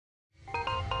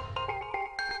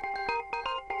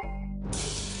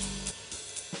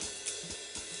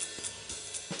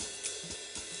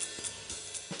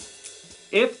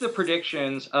if the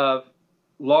predictions of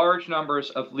large numbers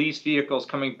of leased vehicles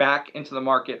coming back into the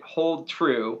market hold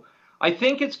true, I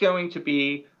think it's going to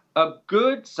be a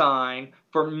good sign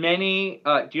for many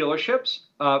dealerships.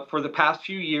 For the past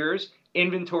few years,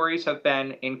 inventories have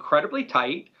been incredibly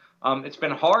tight. It's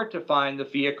been hard to find the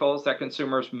vehicles that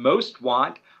consumers most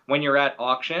want when you're at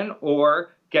auction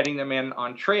or getting them in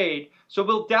on trade. So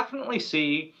we'll definitely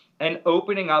see an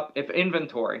opening up of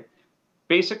inventory.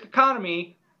 Basic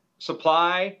economy,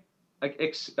 supply,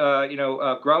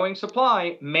 growing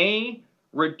supply may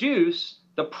reduce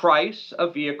the price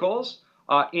of vehicles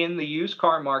in the used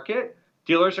car market.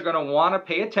 Dealers are going to want to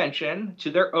pay attention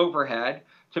to their overhead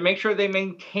to make sure they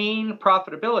maintain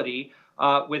profitability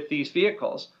with these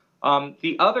vehicles.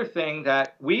 The other thing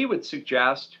that we would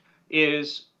suggest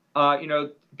is,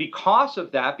 because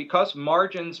of that, because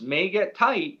margins may get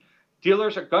tight,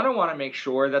 dealers are going to want to make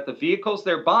sure that the vehicles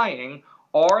they're buying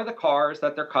are the cars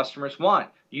that their customers want.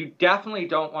 You definitely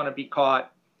don't want to be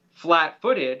caught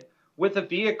flat-footed with a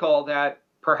vehicle that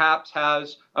perhaps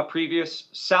has a previous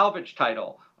salvage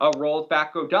title, a rolled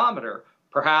back odometer,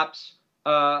 perhaps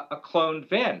a cloned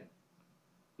VIN.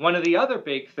 One of the other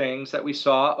big things that we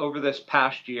saw over this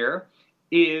past year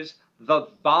is the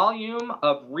volume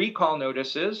of recall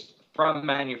notices from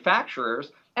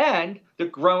manufacturers and the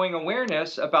growing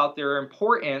awareness about their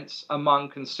importance among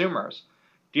consumers.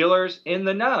 Dealers in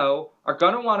the know are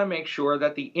going to want to make sure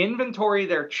that the inventory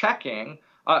they're checking,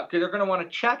 they're going to want to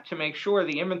check to make sure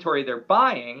the inventory they're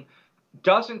buying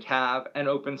doesn't have an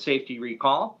open safety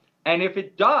recall. And if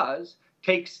it does,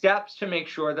 take steps to make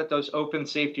sure that those open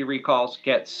safety recalls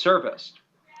get serviced.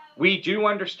 We do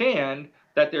understand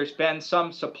that there's been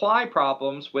some supply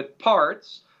problems with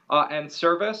parts and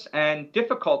service and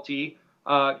difficulty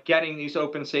getting these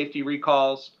open safety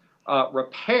recalls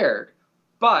repaired.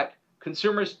 But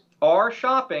consumers are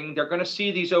shopping. They're going to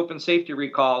see these open safety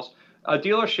recalls. A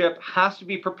dealership has to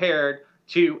be prepared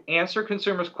to answer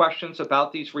consumers' questions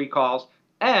about these recalls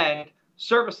and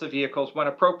service the vehicles when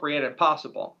appropriate and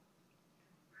possible.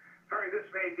 Sorry, this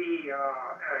may be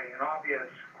an obvious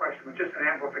question, but just an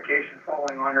amplification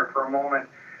following on here for a moment.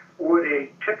 Would a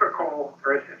typical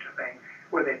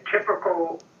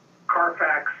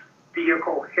CARFAX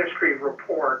vehicle history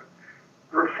report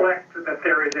reflect that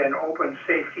there is an open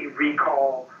safety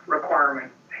recall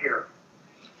requirement here?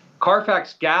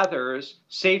 CARFAX gathers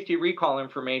safety recall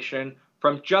information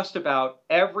from just about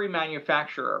every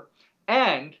manufacturer.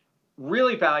 And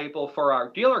really valuable for our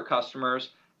dealer customers,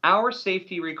 our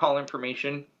safety recall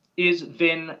information is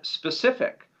VIN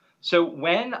specific. So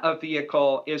when a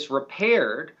vehicle is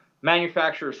repaired,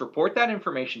 manufacturers report that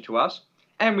information to us,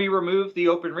 and we remove the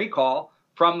open recall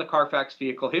from the CARFAX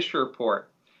vehicle history report.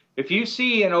 If you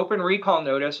see an open recall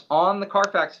notice on the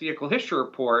CARFAX vehicle history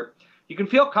report, you can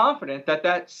feel confident that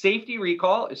that safety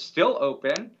recall is still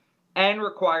open and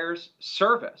requires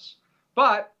service.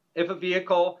 But if a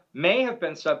vehicle may have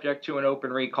been subject to an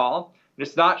open recall and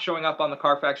it's not showing up on the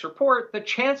CARFAX report, the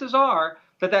chances are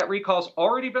that that recall's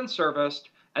already been serviced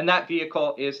and that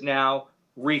vehicle is now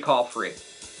recall-free.